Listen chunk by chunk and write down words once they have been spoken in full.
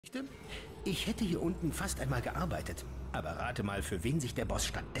Geschichte? Ich hätte hier unten fast einmal gearbeitet. Aber rate mal, für wen sich der Boss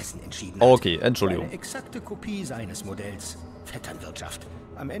stattdessen entschieden hat. Okay, Entschuldigung. Eine exakte Kopie seines Modells. Vetternwirtschaft.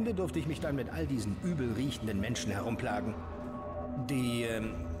 Am Ende durfte ich mich dann mit all diesen übel riechenden Menschen herumplagen. Die,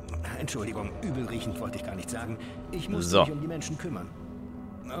 Entschuldigung, übel riechend wollte ich gar nicht sagen. Ich musste mich um die Menschen kümmern.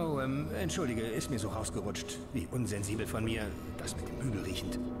 Oh, entschuldige, ist mir so rausgerutscht. Wie unsensibel von mir, das mit dem übel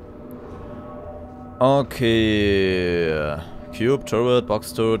riechend. Okay. Cube, Turret,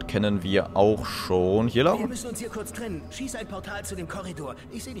 Box Turret kennen wir auch schon. Hier lang? Wir müssen uns hier kurz trennen. Schieß ein Portal zu dem Korridor.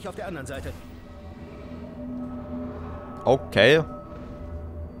 Ich sehe dich auf der anderen Seite. Okay.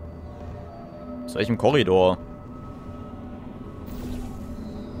 Zu welchem Korridor?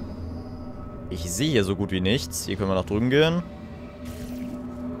 Ich sehe hier so gut wie nichts. Hier können wir nach drüben gehen.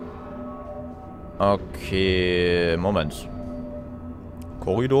 Okay, Moment.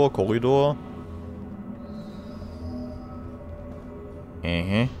 Korridor, Korridor.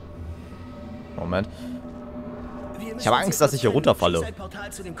 Moment. Ich habe Angst, dass ich hier runterfalle.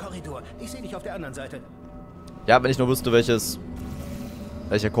 Ich sehe dich auf der anderen Seite. Ja, wenn ich nur wüsste,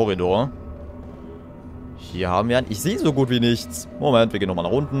 welcher Korridor. Hier haben wir einen... Ich sehe so gut wie nichts. Moment, wir gehen nochmal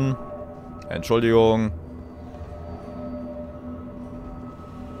nach unten. Entschuldigung.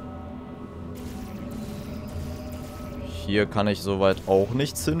 Hier kann ich soweit auch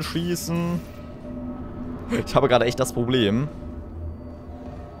nichts hinschießen. Ich habe gerade echt das Problem.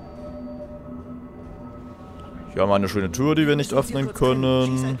 Hier haben wir eine schöne Tür, die wir nicht öffnen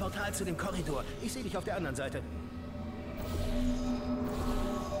können. Ich sehe dich auf der anderen Seite.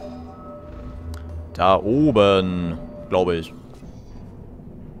 Da oben, glaube ich.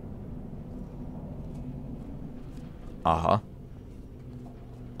 Aha.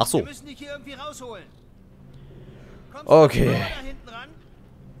 Ach so. Wir müssen dich hier irgendwie rausholen. Okay.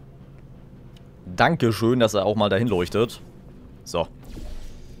 Dankeschön, dass er auch mal dahin leuchtet. So.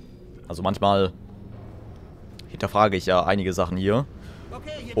 Also manchmal hinterfrage ich ja einige Sachen hier.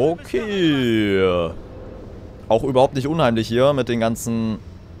 Okay. Auch überhaupt nicht unheimlich hier mit den ganzen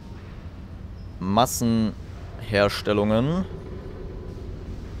Massenherstellungen.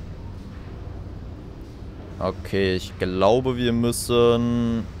 Okay, ich glaube, wir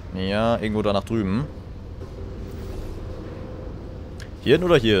müssen... Ja, irgendwo da nach drüben. Hierhin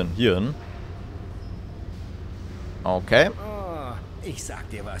oder hierhin? Hierhin. Okay. Oh, ich sag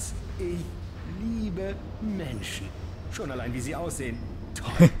dir was. Ich liebe Menschen. Schon allein, wie sie aussehen.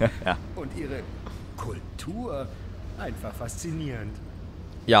 Toll. Ja. Und ihre Kultur. Einfach faszinierend.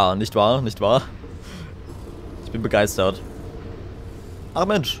 Ja, nicht wahr? Nicht wahr? Ich bin begeistert. Ach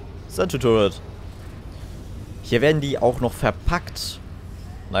Mensch, Sentry Turret. Hier werden die auch noch verpackt.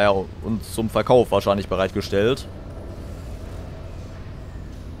 Naja, und zum Verkauf wahrscheinlich bereitgestellt.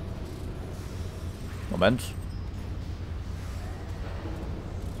 Moment.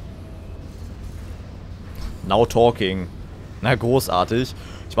 Now talking. Na, großartig.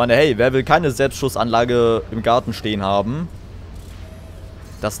 Ich meine, hey, wer will keine Selbstschussanlage im Garten stehen haben?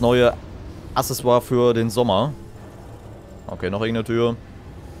 Das neue Accessoire für den Sommer. Okay, noch irgendeine Tür.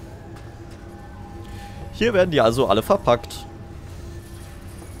 Hier werden die also alle verpackt.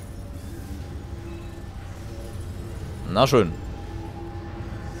 Na schön.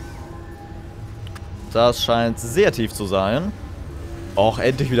 Das scheint sehr tief zu sein. Och,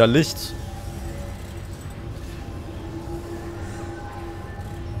 endlich wieder Licht.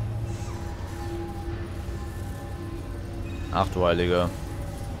 Ach du Heilige.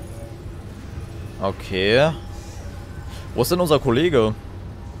 Okay. Wo ist denn unser Kollege?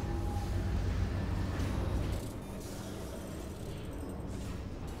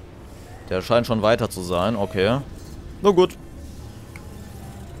 Der scheint schon weiter zu sein. Okay. Na gut.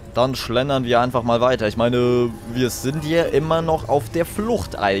 Dann schlendern wir einfach mal weiter. Ich meine, wir sind ja immer noch auf der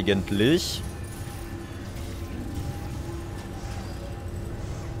Flucht eigentlich.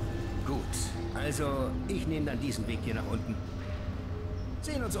 Gut. Also, ich nehme dann diesen Weg hier nach unten.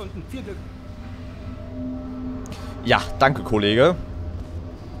 Sehen uns unten. Viel Glück. Ja, danke, Kollege.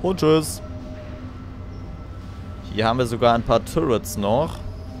 Und tschüss. Hier haben wir sogar ein paar Turrets noch.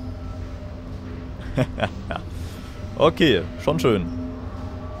 Okay, schon schön.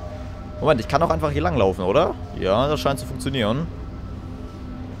 Moment, ich kann auch einfach hier langlaufen, oder? Ja, das scheint zu funktionieren.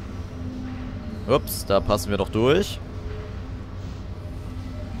 Ups, da passen wir doch durch.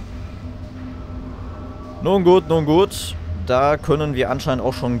 Nun gut, nun gut. Da können wir anscheinend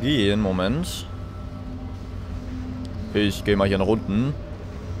auch schon gehen. Moment. Ich gehe mal hier nach unten.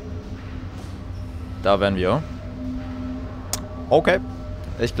 Da wären wir. Okay.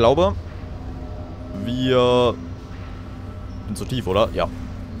 Ich glaube, wir sind zu tief, oder? Ja.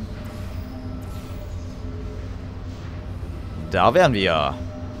 Da wären wir.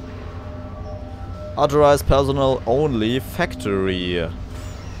 Authorized Personnel Only Factory.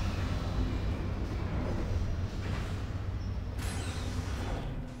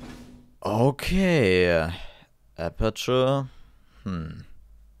 Okay. Aperture.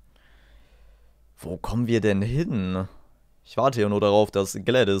 Wo kommen wir denn hin? Ich warte hier nur darauf, dass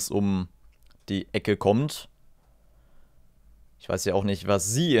Gladys um die Ecke kommt. Ich weiß ja auch nicht,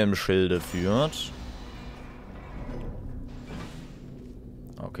 was sie im Schilde führt.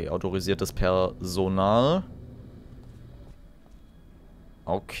 Okay, autorisiertes Personal.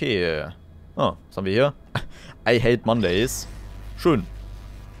 Okay. Ah, was haben wir hier? I hate Mondays. Schön.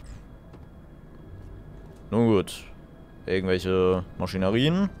 Nun gut. Irgendwelche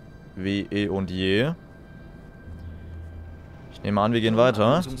Maschinerien. Wie eh und je. Ich nehme an, wir gehen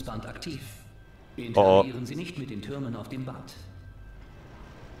weiter. Interagieren Sie nicht mit den Türmen auf dem Band.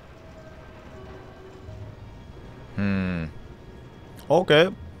 Okay.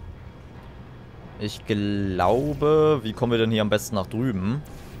 Ich glaube, wie kommen wir denn hier am besten nach drüben?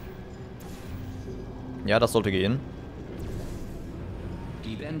 Ja, das sollte gehen.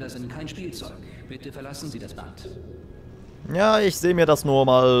 Die Bänder sind kein Spielzeug. Bitte verlassen Sie das Band. Ja, ich sehe mir das nur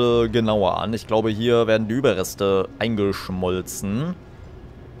mal genauer an. Ich glaube, hier werden die Überreste eingeschmolzen.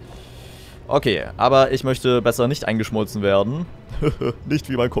 Okay, aber ich möchte besser nicht eingeschmolzen werden. Nicht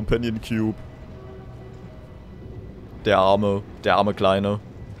wie mein Companion Cube. Der arme Kleine.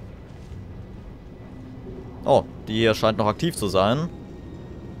 Oh, die hier scheint noch aktiv zu sein.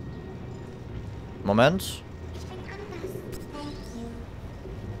 Moment.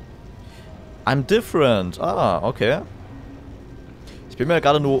 I'm different. Ah, okay. Ich bin mir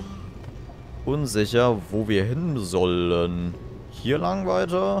gerade nur unsicher, wo wir hin sollen. Hier lang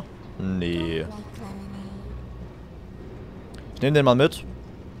weiter? Nee. Ich nehme den mal mit.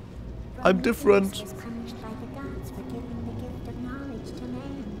 I'm different.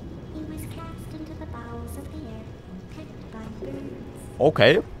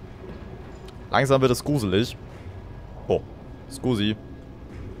 Okay. Langsam wird es gruselig. Oh, Scusi.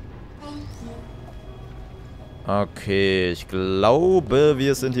 Okay, ich glaube,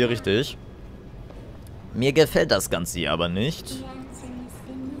 wir sind hier richtig. Mir gefällt das Ganze hier aber nicht.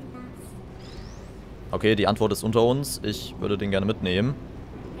 Okay, die Antwort ist unter uns. Ich würde den gerne mitnehmen.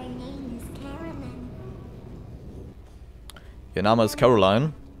 Ihr Name ist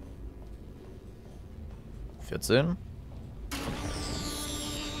Caroline. 14.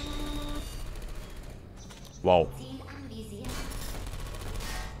 Wow.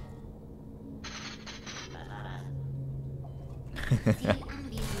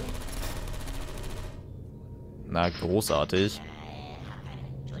 Na, großartig.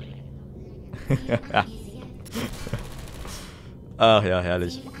 Ach ja,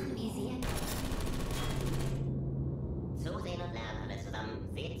 herrlich. Zusehen und lernen, alle zusammen.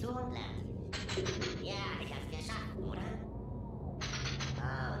 Seht zu und lernt. Ja, ich hab's geschafft, oder?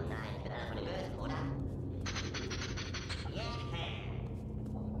 Oh nein, ich bin einer von den Bösen, oder? Yeah.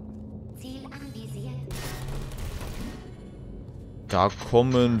 Ziel anvisiert. Da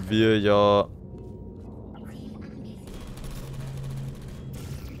kommen wir ja...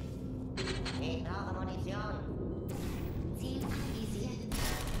 Ich brauche Munition. Ziel anvisiert.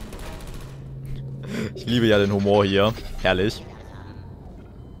 Ich liebe ja den Humor hier. Herrlich.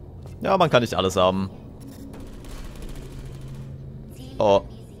 Ja, man kann nicht alles haben. Oh.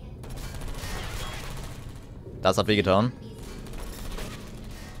 Das hat wehgetan.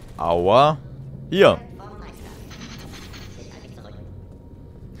 Aua. Hier.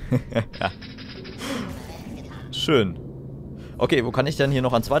 Schön. Okay, wo kann ich denn hier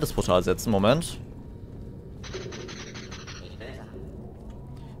noch ein zweites Portal setzen? Moment.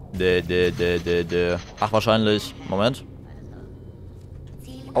 Ach, wahrscheinlich. Moment.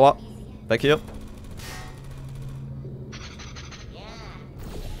 Aua. Weg hier.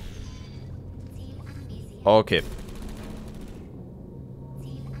 Okay.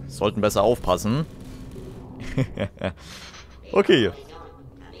 Sollten besser aufpassen. Okay.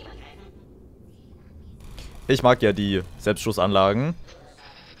 Ich mag ja die Selbstschussanlagen.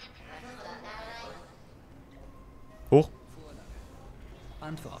 Hoch.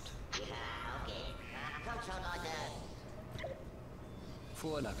 Antwort.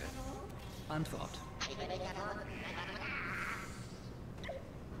 Vorlage. Antwort.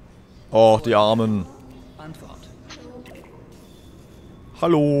 Oh, die Armen. Antwort.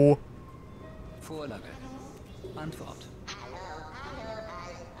 Hallo. Vorlage. Antwort.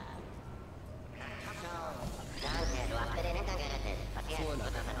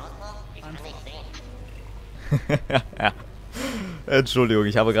 Entschuldigung,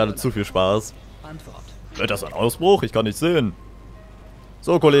 ich habe gerade zu viel Spaß. Antwort. Wird das ein Ausbruch? Ich kann nicht sehen.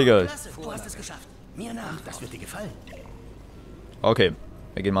 So, Kollege. Du hast es geschafft. Mir nach, das wird dir gefallen. Okay,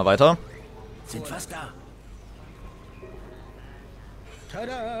 wir gehen mal weiter. Sind fast da.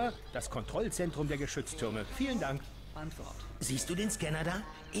 Tada! Das Kontrollzentrum der Geschütztürme. Vielen Dank. Antwort. Siehst du den Scanner da?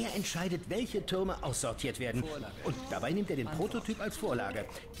 Er entscheidet, welche Türme aussortiert werden. Und dabei nimmt er den Prototyp als Vorlage.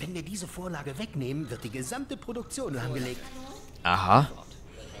 Wenn wir diese Vorlage wegnehmen, wird die gesamte Produktion lahmgelegt. Aha.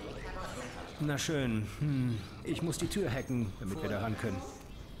 Na schön. Ich muss die Tür hacken, damit wir da ran können.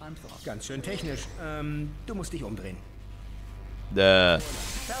 Antwort. Ganz schön technisch. Du musst dich umdrehen. Äh,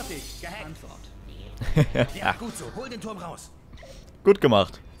 Fertig. Gehackt. Antwort. Ja, gut so. Hol den Turm raus. gut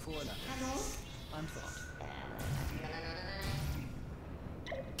gemacht. Vorlage. Antwort.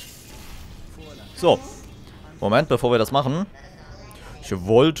 So. Moment, bevor wir das machen. Ich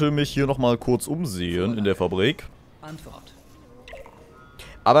wollte mich hier nochmal kurz umsehen in der Fabrik. Antwort.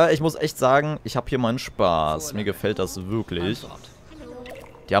 Aber ich muss echt sagen, ich habe hier meinen Spaß. Mir gefällt das wirklich. Antwort.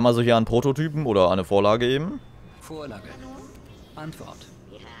 Die haben also hier einen Prototypen oder eine Vorlage eben. Vorlage. Antwort.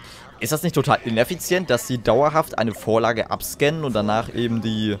 Ist das nicht total ineffizient, dass sie dauerhaft eine Vorlage abscannen und danach eben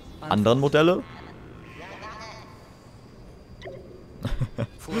die anderen Modelle?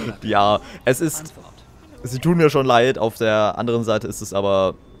 Vorlage. Ja, es ist... Antwort. Sie tun mir schon leid, auf der anderen Seite ist es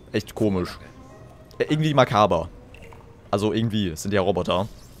aber echt komisch. Irgendwie makaber. Also irgendwie, es sind ja Roboter.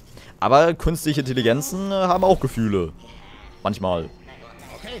 Aber künstliche Intelligenzen haben auch Gefühle. Manchmal.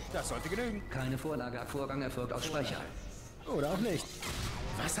 Okay, das sollte genügen. Keine Vorlagevorgang erfolgt aus Speicher. Oder auch nicht.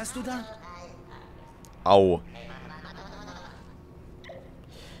 Was hast du da? Au.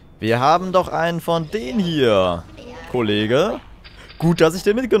 Wir haben doch einen von denen hier, Kollege. Gut, dass ich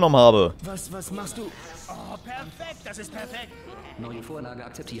den mitgenommen habe. Was machst du? Oh, perfekt, das ist perfekt. Neue Vorlage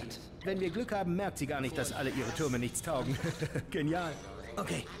akzeptiert. Wenn wir Glück haben, merkt sie gar nicht, dass alle ihre Türme nichts taugen. Genial.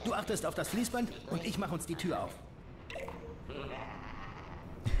 Okay, du achtest auf das Fließband und ich mache uns die Tür auf.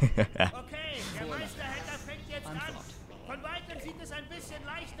 Okay, der Meisterhändler fängt jetzt an. Antwort. Von weitem sieht es ein bisschen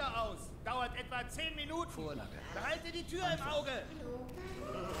leichter aus. Dauert etwa 10 Minuten. Vorlage. Behalte die Tür im Auge.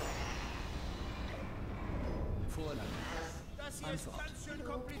 Vorlage. Das hier ist Antwort. ganz schön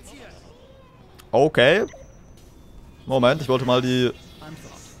kompliziert. Okay. Moment, ich wollte mal die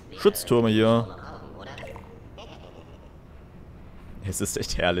Antwort. Schütztürme hier. Es ist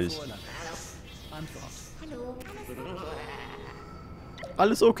echt herrlich. Vorlage. Antwort.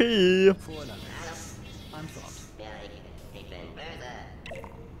 Alles okay. Vorlage. Antwort. Ich bin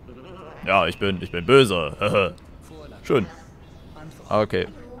böse. Ja, ich bin böse. Vorlage. Schön. Antwort. Okay.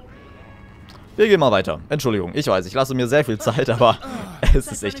 Wir gehen mal weiter. Entschuldigung, ich weiß, ich lasse mir sehr viel Zeit, aber es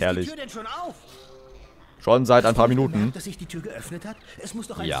ist echt herrlich. Ist die Tür denn schon auf? Schon seit ein paar Hast du Minuten. gemerkt, dass sich die Tür geöffnet hat? Es muss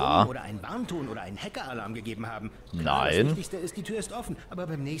doch ein Ja. Summen oder ein Warnton oder ein Hackeralarm gegeben haben. Klar, Nein. Das Wichtigste ist, die Tür ist offen. Aber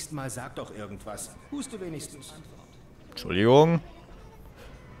beim nächsten Mal sag doch irgendwas. Huste wenigstens. Entschuldigung.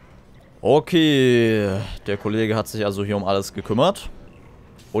 Okay. Der Kollege hat sich also hier um alles gekümmert.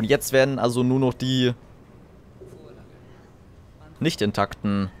 Und jetzt werden also nur noch die nicht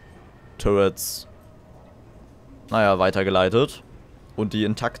intakten Turrets, naja, weitergeleitet. Und die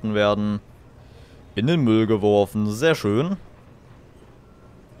intakten werden in den Müll geworfen. Sehr schön.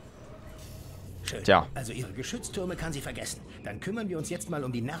 Schön. Tja. Also ihre Geschütztürme kann sie vergessen. Dann kümmern wir uns jetzt mal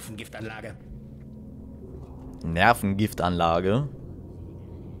um die Nervengiftanlage. Nervengiftanlage.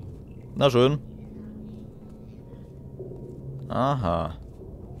 Na schön. Aha.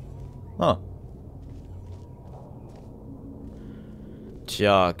 Ah.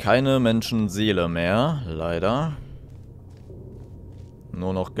 Tja, keine Menschenseele mehr, leider.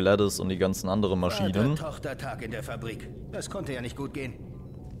 Nur noch Gladys und die ganzen anderen Maschinen. Tochtertag in der Fabrik. Das konnte ja nicht gut gehen.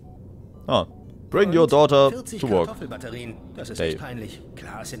 Ah. Bring your daughter 40 to work. Kartoffelbatterien. Das ist Hey. echt peinlich.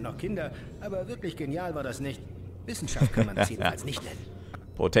 Klar, es sind noch Kinder, aber wirklich genial war das nicht. Wissenschaft kann man das jedenfalls nicht nennen.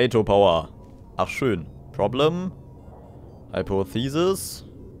 Potato Power. Ach schön. Problem. Hypothesis.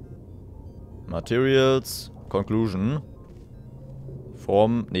 Materials. Conclusion.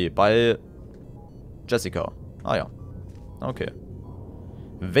 Bei Jessica. Ah ja. Okay.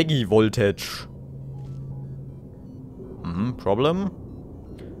 Veggie Voltage. Problem.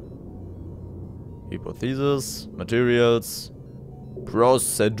 Hypothesis. Materials.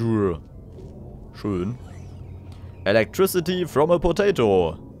 Procedure. Schön. Electricity from a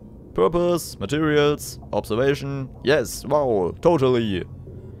potato. Purpose, Materials, Observation. Yes, wow, totally.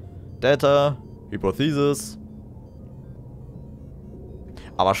 Data, Hypothesis.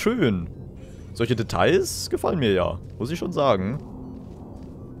 Aber schön. Solche Details gefallen mir ja, muss ich schon sagen.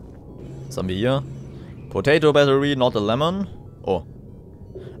 Was haben wir hier? Potato Battery, not a lemon. Oh.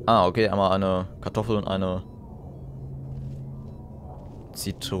 Ah, okay, einmal eine Kartoffel und eine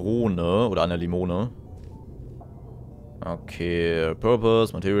Zitrone oder eine Limone. Okay,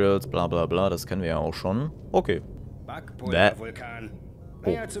 Purpose, Materials, bla bla bla, das kennen wir ja auch schon. Okay. Backpulvervulkan.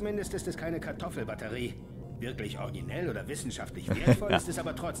 Naja, zumindest ist es keine Kartoffelbatterie. Wirklich originell oder wissenschaftlich wertvoll ist es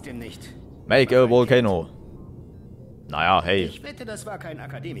aber trotzdem nicht. Make a volcano. Naja, hey. Ich wette, das war kein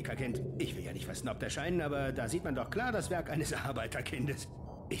Akademikerkind. Ich will ja nicht versnobbt erscheinen, aber da sieht man doch klar das Werk eines Arbeiterkindes.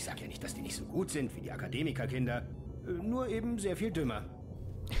 Ich sag ja nicht, dass die nicht so gut sind wie die Akademikerkinder. Nur eben sehr viel dümmer.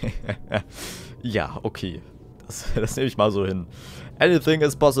 Ja, okay. Das nehme ich mal so hin. Anything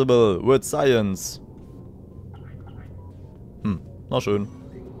is possible with science. Na schön.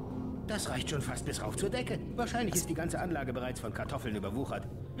 Das reicht schon fast bis rauf zur Decke. Wahrscheinlich ist die ganze Anlage bereits von Kartoffeln überwuchert.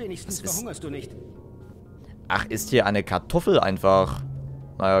 Wenigstens verhungerst du nicht. Ach, ist hier eine Kartoffel einfach,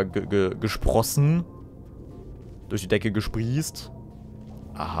 naja, gesprossen? Durch die Decke gesprießt?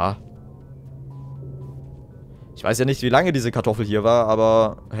 Aha. Ich weiß ja nicht, wie lange diese Kartoffel hier war,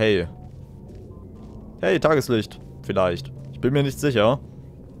 aber hey. Hey, Tageslicht. Vielleicht. Ich bin mir nicht sicher.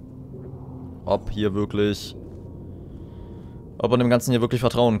 Ob hier wirklich... Ob man dem Ganzen hier wirklich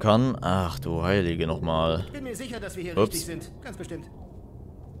vertrauen kann. Ach du Heilige nochmal. Ich bin mir sicher, dass wir hier richtig sind. Ganz bestimmt.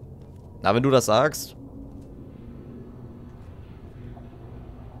 Na, wenn du das sagst.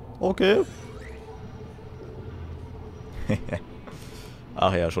 Okay.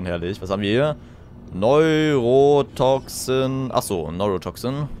 Ach ja, schon herrlich. Was haben wir hier? Neurotoxin. Achso,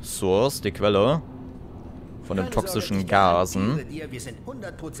 Neurotoxin. Source, die Quelle. Von den toxischen Gasen. Wir sind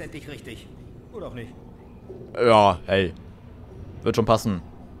 100%ig richtig. Oder auch nicht? Ja, hey. Wird schon passen.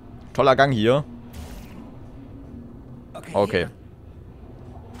 Toller Gang hier. Okay.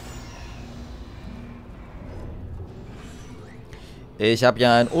 Ich habe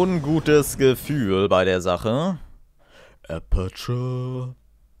ja ein ungutes Gefühl bei der Sache. Aperture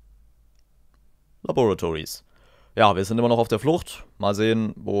Laboratories. Ja, wir sind immer noch auf der Flucht. Mal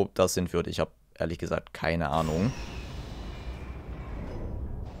sehen, wo das hinführt. Ich habe ehrlich gesagt keine Ahnung.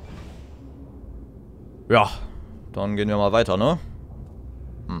 Ja, dann gehen wir mal weiter, ne?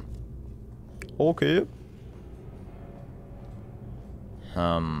 Okay.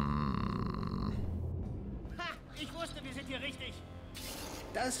 Ha, ich wusste, wir sind hier richtig.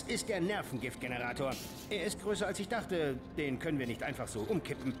 Das ist der Nervengiftgenerator. Er ist größer als ich dachte. Den können wir nicht einfach so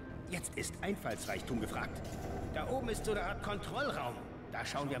umkippen. Jetzt ist Einfallsreichtum gefragt. Da oben ist so eine Art Kontrollraum. Da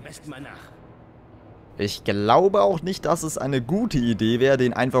schauen wir am besten mal nach. Ich glaube auch nicht, dass es eine gute Idee wäre,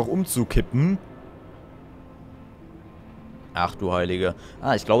 den einfach umzukippen. Ach du Heilige.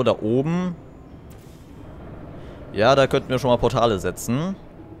 Ah, ich glaube da oben... Ja, da könnten wir schon mal Portale setzen.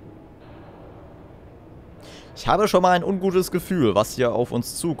 Ich habe schon mal ein ungutes Gefühl, was hier auf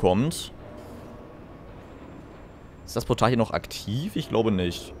uns zukommt. Ist das Portal hier noch aktiv? Ich glaube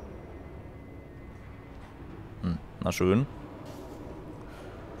nicht. Na schön.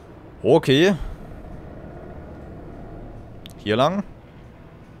 Okay. Hier lang.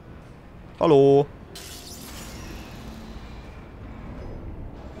 Hallo.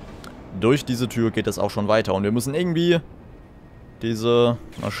 Durch diese Tür geht es auch schon weiter. Und wir müssen irgendwie diese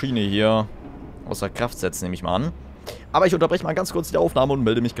Maschine hier außer Kraft setzen, nehme ich mal an. Aber ich unterbreche mal ganz kurz die Aufnahme und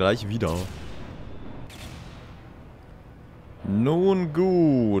melde mich gleich wieder. Nun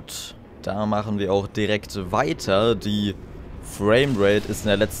gut. Da machen wir auch direkt weiter. Die Framerate ist in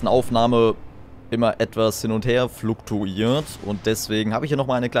der letzten Aufnahme immer etwas hin und her fluktuiert. Und deswegen habe ich hier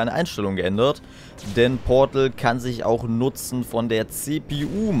nochmal eine kleine Einstellung geändert. Denn Portal kann sich auch Nutzen von der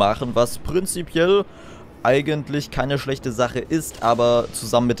CPU machen, was prinzipiell eigentlich keine schlechte Sache ist. Aber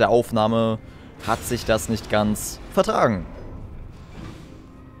zusammen mit der Aufnahme hat sich das nicht ganz vertragen.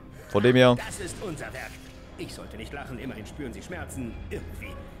 Von dem her... Das ist unser Werk. Ich sollte nicht lachen, immerhin spüren Sie Schmerzen.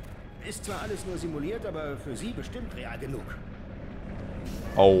 Irgendwie. Ist zwar alles nur simuliert, aber für Sie bestimmt real genug.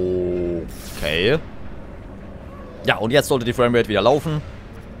 Okay. Ja, und jetzt sollte die Framerate wieder laufen.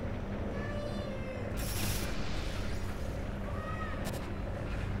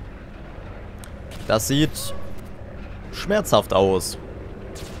 Das sieht schmerzhaft aus.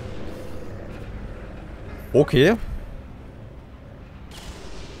 Okay.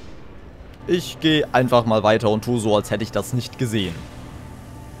 Ich gehe einfach mal weiter und tue so, als hätte ich das nicht gesehen.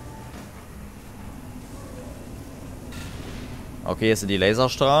 Okay, jetzt sind die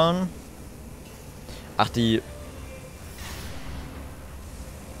Laserstrahlen. Ach, die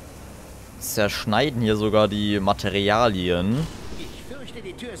zerschneiden hier sogar die Materialien. Ich fürchte,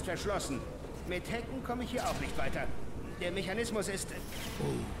 die Tür ist verschlossen. Mit Hacken komme ich hier auch nicht weiter. Der Mechanismus ist...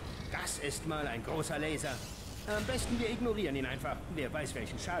 das ist mal ein großer Laser. Am besten wir ignorieren ihn einfach. Wer weiß,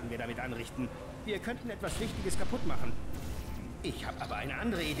 welchen Schaden wir damit anrichten. Wir könnten etwas Wichtiges kaputt machen. Ich habe aber eine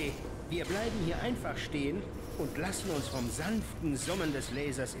andere Idee. Wir bleiben hier einfach stehen und lassen uns vom sanften Summen des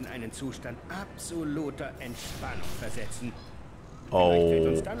Lasers in einen Zustand absoluter Entspannung versetzen. Vielleicht fällt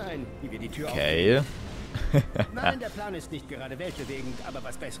uns dann ein, wie wir die Tür Okay. Nein, der Plan ist nicht gerade weltbewegend, aber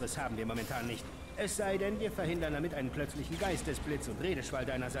was Besseres haben wir momentan nicht. Es sei denn, wir verhindern damit einen plötzlichen Geistesblitz und Redeschwall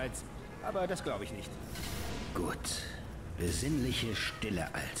deinerseits. Aber das glaube ich nicht. Gut. Besinnliche Stille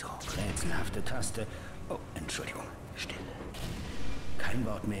also. Rätselhafte Taste. Oh, Entschuldigung. Still. Kein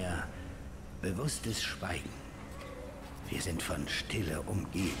Wort mehr. Bewusstes Schweigen. Wir sind von Stille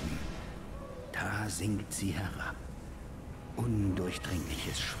umgeben. Da sinkt sie herab.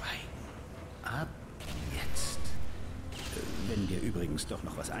 Undurchdringliches Schweigen. Ab jetzt. Wenn dir übrigens doch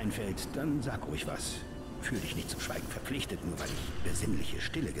noch was einfällt, dann sag ruhig was. Fühl dich nicht zum Schweigen verpflichtet, nur weil ich besinnliche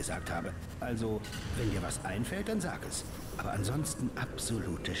Stille gesagt habe. Also, wenn dir was einfällt, dann sag es. Aber ansonsten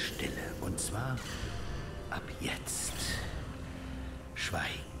absolute Stille. Und zwar ab jetzt.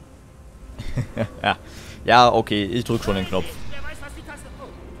 Schweigen. Ja. Ja, okay, ich drück schon den Knopf. Wer weiß, was die Taste... Oh,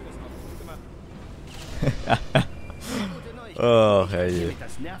 die Tür ist noch gemacht. Gute Neuigkeit. Ach, Ich kann hey. hiermit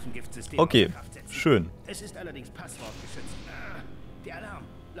das Nervengiftsystem Okay, außer Kraft setzen. schön. Es ist allerdings passwortgeschützt. Der Alarm.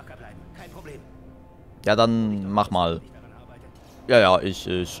 Locker bleiben. Kein Problem. Ja, dann mach mal. Ich daran arbeite. Ja, ja,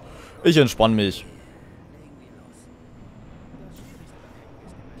 ich entspann mich. Legen wir los. Das Schwierigste beim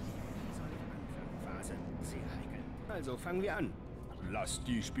Hacken ist immer die Anfangsphase. Sehr heikel. Also fangen wir an. Lass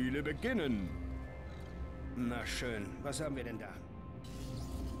die Spiele beginnen. Na schön, was haben wir denn da?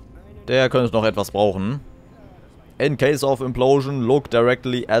 Der könnte noch etwas brauchen. In case of implosion, look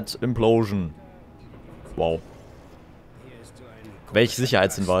directly at implosion. Wow. Hier ist so ein Welch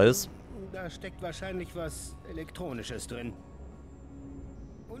Sicherheitshinweis? Da steckt wahrscheinlich was Elektronisches drin.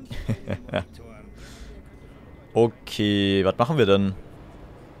 Und ein Monitor. Okay, was machen wir denn?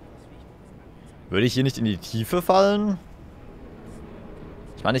 Würde ich hier nicht in die Tiefe fallen?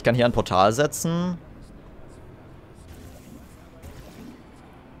 Ich meine, ich kann hier ein Portal setzen.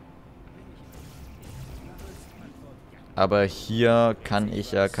 Aber hier kann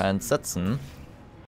ich ja keins setzen.